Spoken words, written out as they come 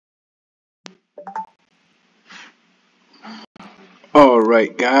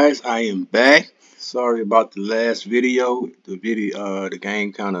Alright guys, I am back. Sorry about the last video. The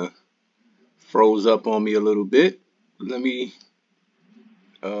game kind of froze up on me a little bit. Let me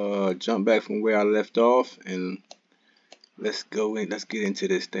jump back from where I left off and let's get into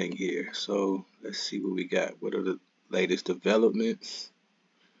this thing here. So let's see what we got. What are the latest developments?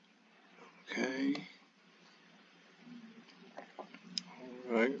 Okay.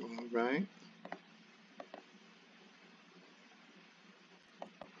 Alright.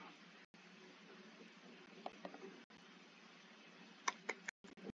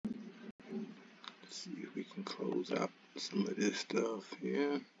 Let's see if we can close out some of this stuff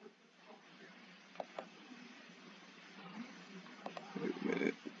here. Wait a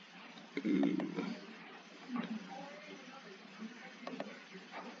minute.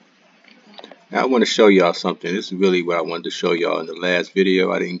 Now I want to show y'all something. This is really what I wanted to show y'all in the last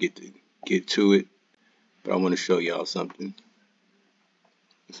video. I didn't get to it, but I want to show y'all something.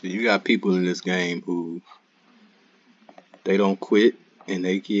 So you got people in this game who they don't quit and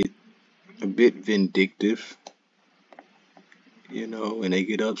they get a bit vindictive, you know, and they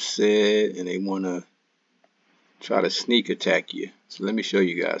get upset and they want to try to sneak attack you. So let me show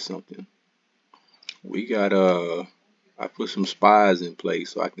you guys something. We got I put some spies in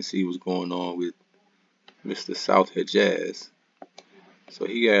place so I can see what's going on with Mr. South Hejaz. So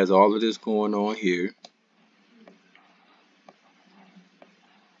he has all of this going on here.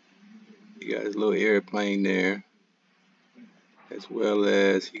 He got his little airplane there, as well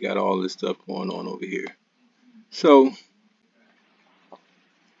as he got all this stuff going on over here. So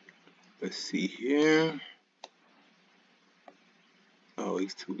let's see here. Oh,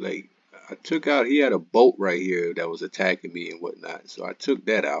 he's too late. I took out, he had a boat right here that was attacking me and whatnot. So I took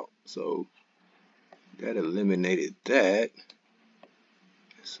that out. So that eliminated that.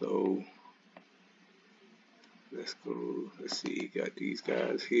 So let's go. Let's see. Got these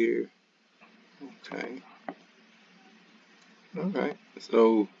guys here. Okay. Alright.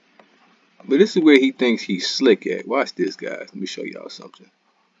 So, but this is where he thinks he's slick at. Watch this, guys. Let me show y'all something.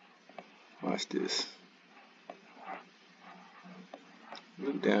 Watch this.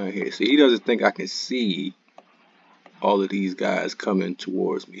 Look down here. See, he doesn't think I can see all of these guys coming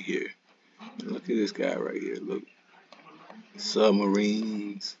towards me here. Look at this guy right here. Look.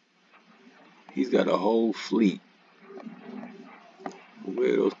 Submarines. He's got a whole fleet.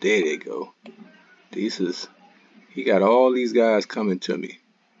 Where are those? There they go. He got all these guys coming to me.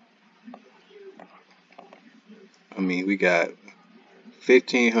 I mean, we got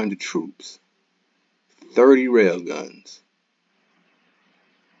 1,500 troops, 30 railguns,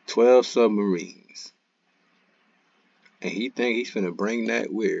 12 submarines. And he think he's finna bring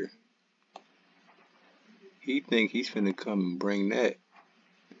that where? He think he's finna come and bring that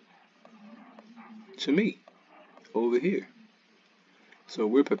to me over here. So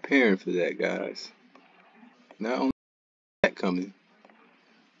we're preparing for that, guys. Not only that coming,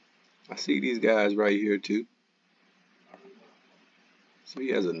 I see these guys right here too. So he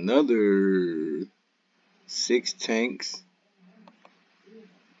has another 6 tanks,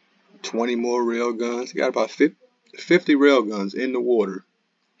 20 more railguns. He got about 50 railguns in the water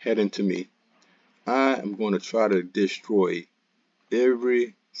heading to me. I am going to try to destroy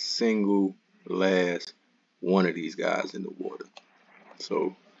every single last one of these guys in the water.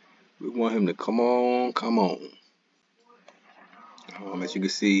 So we want him to come on. As you can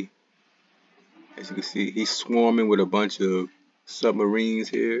see, he's swarming with a bunch of submarines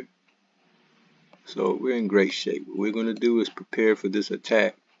here. So we're in great shape. What we're going to do is prepare for this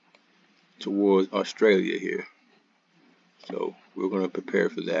attack towards Australia here. So we're going to prepare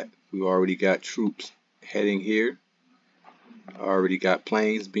for that. We've already got troops heading here. I already got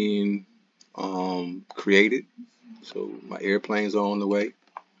planes being created. So my airplanes are on the way.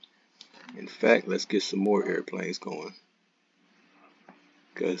 In fact, let's get some more airplanes going,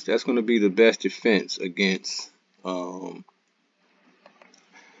 because that's going to be the best defense against those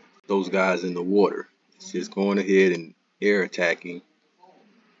guys in the water. It's just going ahead and air attacking.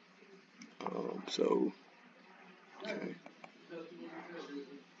 Okay.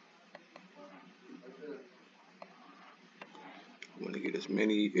 I want to get as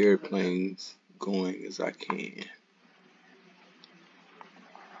many airplanes going as I can.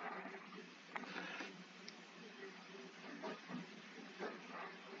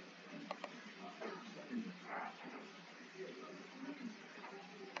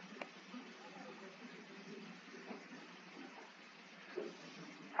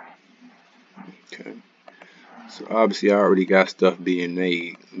 Okay. So obviously I already got stuff being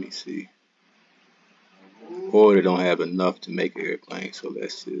made. Let me see. Or they don't have enough to make an airplane. So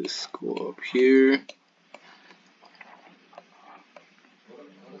let's just go up here.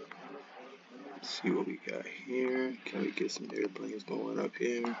 see what we got here. Can we get some airplanes going up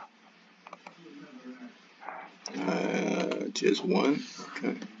here? Just one.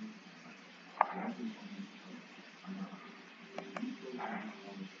 Okay.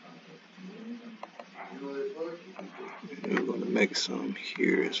 And we're going to make some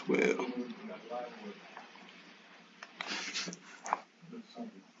here as well.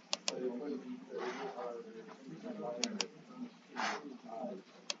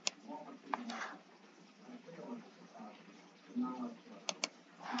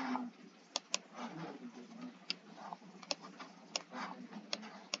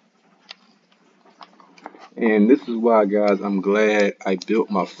 And this is why, guys, I'm glad I built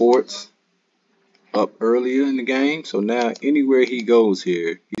my forts up earlier in the game. So now anywhere he goes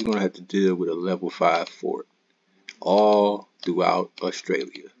here, he's going to have to deal with a level 5 fort all throughout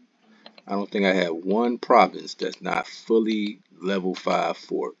Australia. I don't think I have one province that's not fully level 5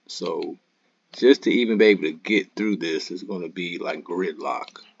 fort. So just to even be able to get through this is going to be like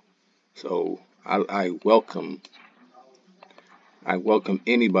gridlock. So I welcome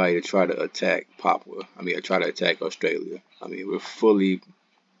anybody to try to attack Papua. I mean, try to attack Australia. I mean, we're fully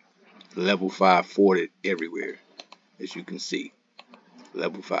level 5 forted everywhere, as you can see.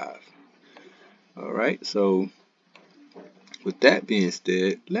 Level 5. Alright, so with that being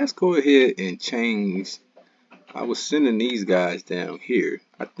said, let's go ahead and change. I was sending these guys down here.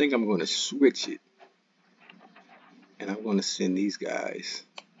 I think I'm going to switch it. And I'm going to send these guys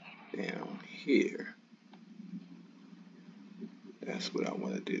down here. That's what I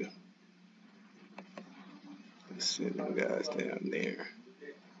want to do. Let's send them guys down there.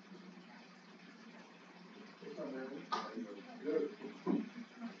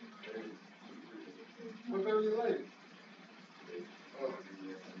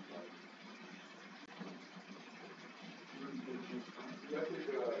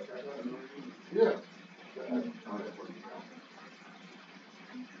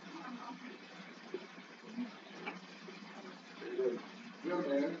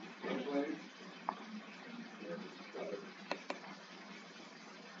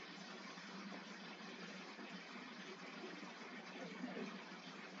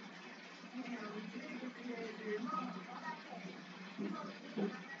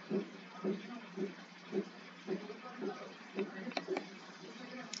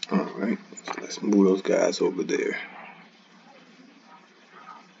 Alright, so let's move those guys over there.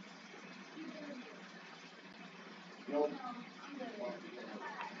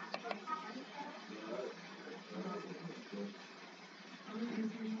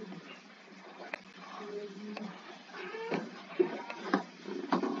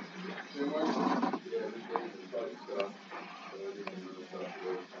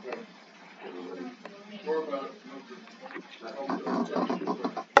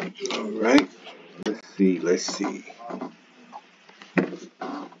 Alright, let's see.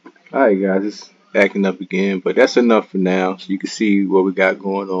 Alright guys, it's acting up again, but that's enough for now. So you can see what we got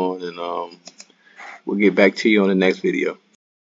going on, and we'll get back to you on the next video.